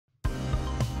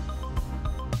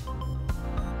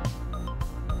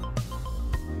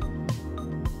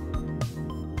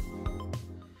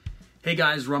Hey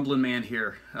guys, Rumblin Man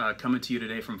here, coming to you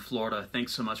today from Florida.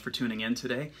 Thanks so much for tuning in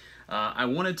today. I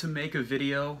wanted to make a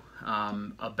video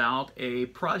about a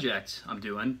project I'm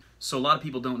doing. So a lot of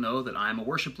people don't know that I'm a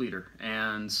worship leader,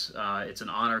 and it's an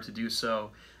honor to do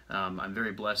so. I'm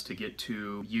very blessed to get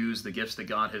to use the gifts that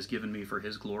God has given me for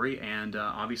His glory, and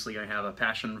obviously I have a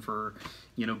passion for,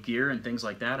 gear and things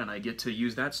like that, and I get to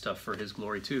use that stuff for His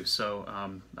glory too. So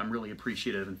I'm really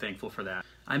appreciative and thankful for that.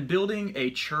 I'm building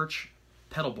a church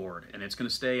pedal board, and it's going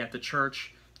to stay at the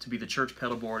church to be the church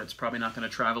pedal board. It's probably not going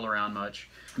to travel around much.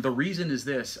 The reason is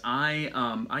this: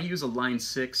 I use a Line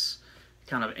 6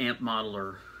 kind of amp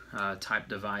modeler type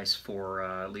device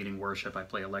for leading worship. I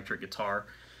play electric guitar,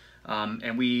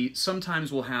 and we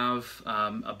sometimes will have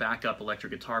a backup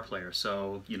electric guitar player.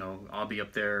 So I'll be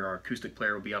up there, our acoustic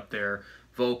player will be up there,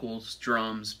 vocals,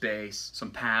 drums, bass,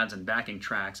 some pads and backing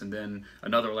tracks, and then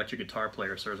another electric guitar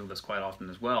player serves with us quite often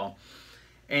as well.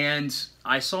 And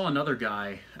I saw another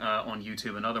guy on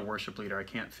YouTube, another worship leader, I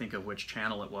can't think of which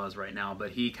channel it was right now,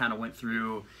 but he kind of went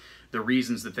through the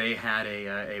reasons that they had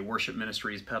a worship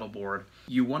ministries pedal board.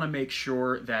 You want to make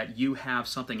sure that you have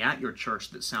something at your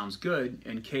church that sounds good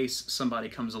in case somebody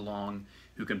comes along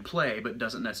who can play but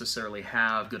doesn't necessarily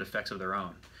have good effects of their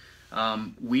own.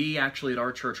 We actually at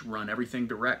our church run everything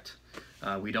direct.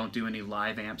 We don't do any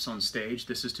live amps on stage.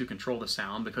 This is to control the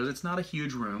sound because it's not a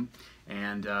huge room,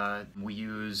 and we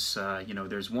use,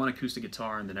 there's one acoustic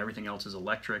guitar and then everything else is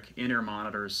electric, in-ear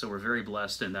monitors, so we're very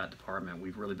blessed in that department.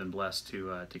 We've really been blessed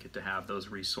to get to have those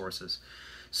resources.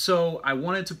 So I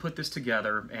wanted to put this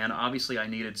together, and obviously I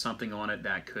needed something on it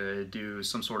that could do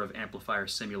some sort of amplifier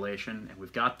simulation, and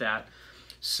we've got that.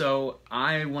 So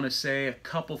I want to say a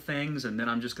couple things, and then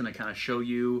I'm just going to kind of show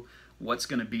you what's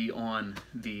going to be on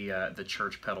the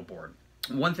church pedal board.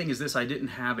 One thing is this: I didn't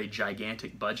have a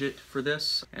gigantic budget for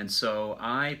this, and so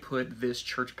I put this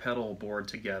church pedal board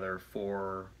together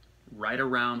for right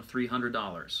around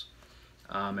 $300,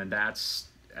 and that's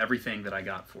everything that I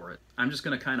got for it. I'm just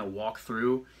going to kind of walk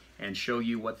through and show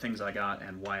you what things I got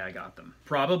and why I got them.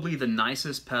 Probably the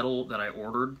nicest pedal that I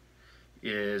ordered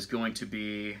is going to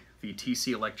be the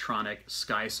TC Electronic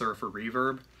Sky Surfer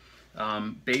Reverb.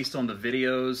 Based on the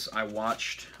videos I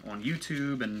watched on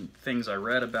YouTube and things I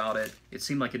read about it, it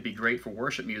seemed like it'd be great for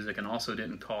worship music and also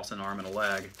didn't cost an arm and a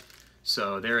leg.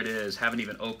 So there it is. Haven't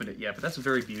even opened it yet, but that's a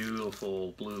very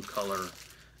beautiful blue color.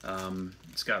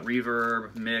 It's got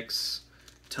reverb, mix,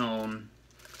 tone,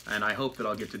 and I hope that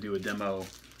I'll get to do a demo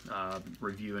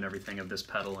review and everything of this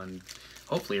pedal, and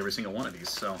hopefully every single one of these.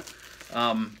 So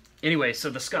anyway, so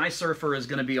the Sky Surfer is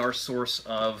going to be our source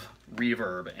of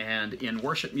reverb, and in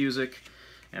worship music,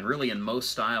 and really in most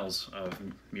styles of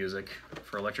music,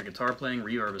 for electric guitar playing,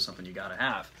 reverb is something you gotta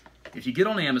have. If you get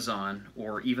on Amazon,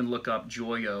 or even look up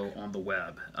Joyo on the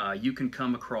web, you can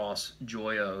come across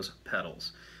Joyo's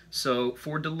pedals. So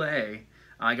for delay,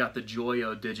 I got the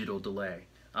Joyo digital delay.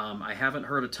 I haven't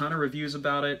heard a ton of reviews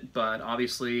about it, but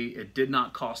obviously it did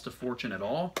not cost a fortune at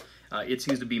all. It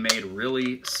seems to be made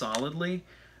really solidly.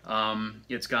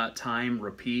 It's got time,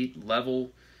 repeat,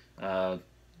 level,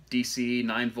 DC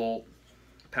 9-volt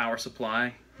power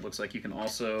supply. Looks like you can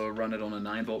also run it on a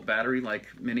 9-volt battery like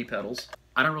mini pedals.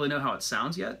 I don't really know how it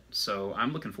sounds yet, so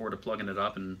I'm looking forward to plugging it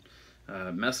up and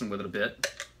messing with it a bit.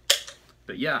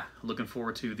 But yeah, looking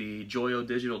forward to the Joyo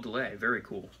digital delay. Very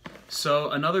cool.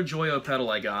 So another Joyo pedal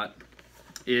I got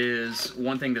is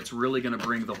one thing that's really going to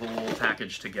bring the whole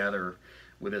package together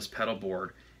with this pedal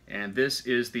board, and this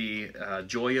is the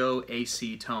Joyo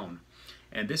AC Tone.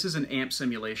 And this is an amp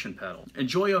simulation pedal. And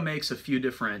Joyo makes a few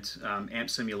different amp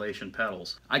simulation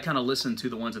pedals. I kind of listened to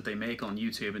the ones that they make on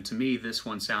YouTube, and to me this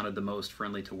one sounded the most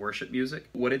friendly to worship music.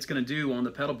 What it's going to do on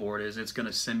the pedal board is it's going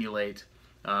to simulate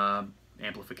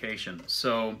amplification.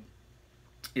 So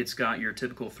it's got your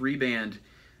typical 3-band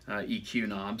EQ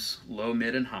knobs, low,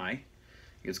 mid, and high.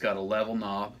 It's got a level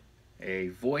knob, a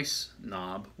voice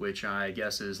knob, which I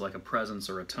guess is like a presence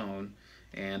or a tone,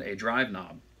 and a drive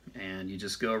knob. And you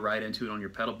just go right into it on your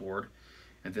pedal board,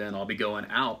 and then I'll be going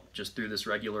out just through this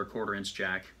regular 1/4-inch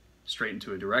jack straight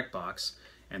into a direct box,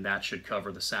 and that should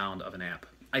cover the sound of an amp.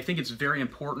 I think it's very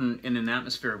important in an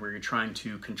atmosphere where you're trying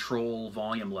to control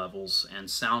volume levels and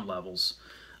sound levels.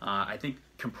 I think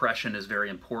compression is very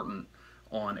important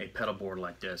on a pedal board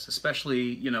like this,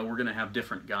 especially, we're going to have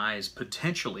different guys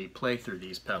potentially play through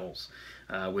these pedals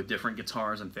with different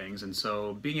guitars and things, and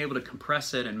so being able to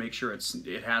compress it and make sure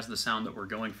it has the sound that we're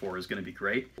going for is going to be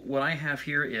great. What I have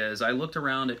here is, I looked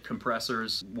around at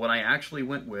compressors. What I actually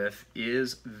went with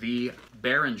is the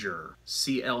Behringer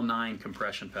CL9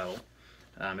 compression pedal.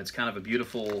 It's kind of a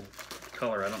beautiful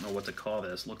color. I don't know what to call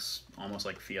this. Looks almost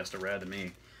like Fiesta Red to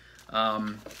me.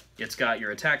 It's got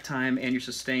your attack time and your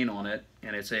sustain on it,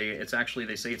 and it's actually,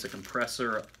 they say it's a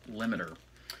compressor limiter.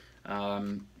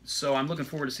 So I'm looking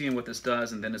forward to seeing what this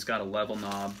does, and then it's got a level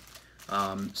knob.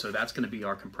 So that's going to be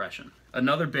our compression.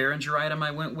 Another Behringer item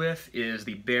I went with is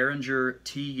the Behringer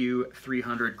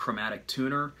TU300 chromatic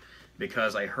tuner,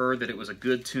 because I heard that it was a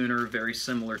good tuner, very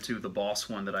similar to the Boss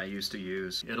one that I used to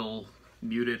use. It'll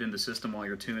mute it in the system while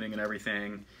you're tuning and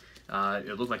everything.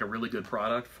 It looked like a really good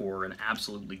product for an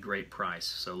absolutely great price,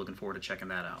 so looking forward to checking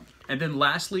that out. And then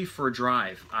lastly, for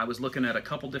drive, I was looking at a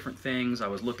couple different things. I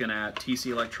was looking at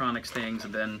TC Electronics things,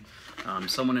 and then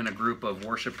someone in a group of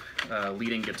worship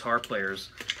leading guitar players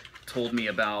told me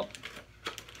about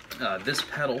this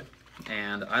pedal,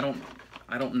 and I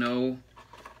don't know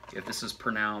if this is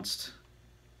pronounced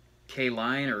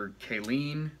K-Line or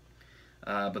K-Lean,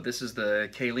 but this is the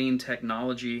K-Lean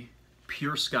Technology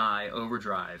Pure Sky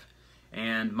Overdrive.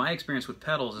 And my experience with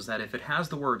pedals is that if it has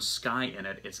the word sky in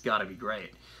it, it's got to be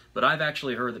great. But I've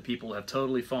actually heard that people have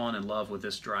totally fallen in love with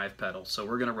this drive pedal, so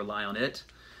we're going to rely on it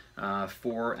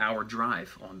for our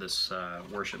drive on this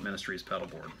Worship Ministries pedal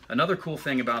board. Another cool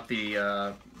thing about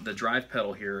the drive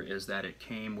pedal here is that it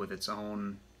came with its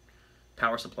own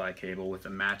power supply cable with a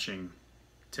matching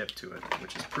tip to it,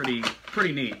 which is pretty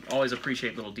neat. Always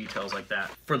appreciate little details like that.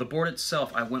 For the board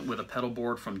itself, I went with a pedal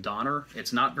board from Donner.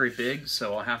 It's not very big,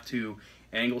 so I'll have to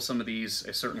angle some of these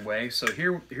a certain way. So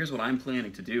here's what I'm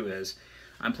planning to do is,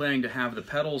 I'm planning to have the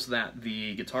pedals that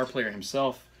the guitar player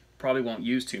himself probably won't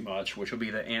use too much, which will be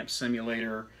the amp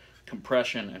simulator,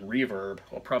 compression, and reverb.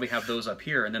 I'll probably have those up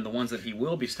here, and then the ones that he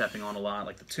will be stepping on a lot,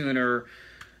 like the tuner,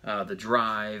 the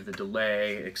drive, the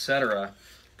delay, etc.,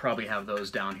 probably have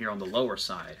those down here on the lower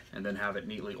side, and then have it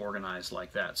neatly organized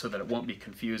like that so that it won't be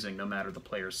confusing no matter the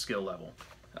player's skill level.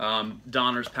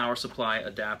 Donner's power supply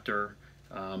adapter,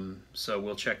 so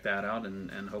we'll check that out,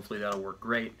 and hopefully that'll work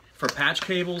great. For patch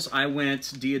cables, I went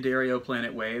Diodario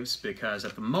Planet Waves because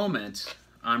at the moment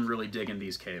I'm really digging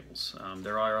these cables.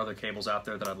 There are other cables out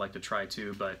there that I'd like to try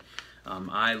too, but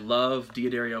I love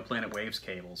Diodario Planet Waves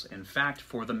cables. In fact,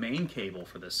 for the main cable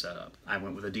for this setup, I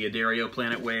went with a Diodario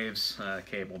Planet Waves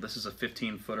cable. This is a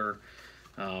 15-footer,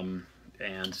 and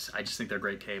I just think they're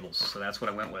great cables, so that's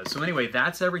what I went with. So anyway,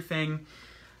 that's everything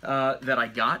that I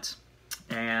got,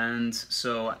 and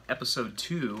so episode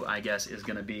 2, I guess, is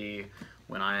going to be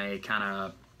when I kind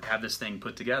of have this thing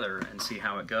put together and see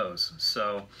how it goes.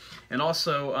 So, and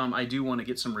also I do want to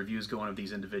get some reviews going of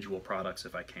these individual products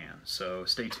if I can. So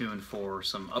stay tuned for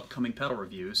some upcoming pedal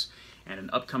reviews and an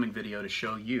upcoming video to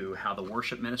show you how the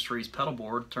Worship Ministries pedal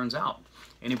board turns out.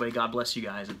 Anyway, God bless you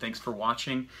guys, and thanks for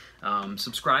watching.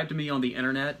 Subscribe to me on the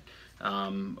internet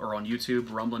or on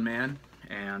YouTube, Rumblin Man,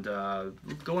 and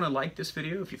go and like this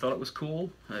video if you thought it was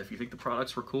cool, if you think the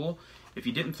products were cool. If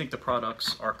you didn't think the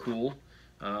products are cool,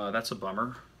 that's a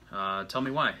bummer. Tell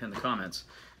me why in the comments.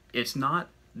 It's not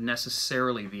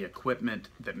necessarily the equipment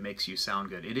that makes you sound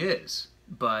good. It is,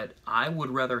 but I would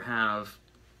rather have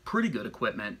pretty good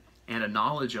equipment and a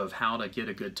knowledge of how to get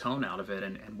a good tone out of it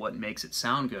and what makes it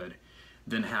sound good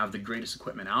than have the greatest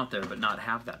equipment out there but not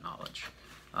have that knowledge.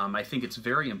 I think it's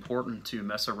very important to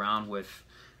mess around with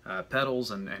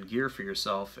pedals and gear for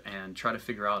yourself and try to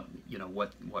figure out, you know,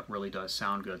 what really does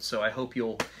sound good. So I hope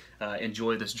you'll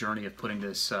enjoy this journey of putting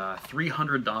this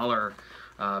 $300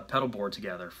 pedal board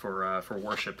together for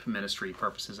worship ministry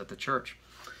purposes at the church.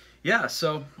 Yeah,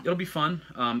 so it'll be fun.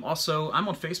 Also, I'm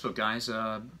on Facebook, guys,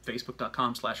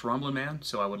 facebook.com/RumblinMan,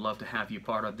 so I would love to have you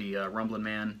part of the Rumblin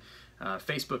Man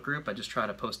Facebook group. I just try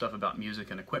to post stuff about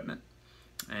music and equipment.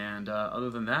 And other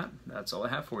than that, that's all I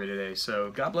have for you today.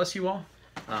 So God bless you all.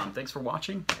 Thanks for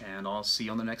watching, and I'll see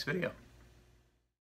you on the next video.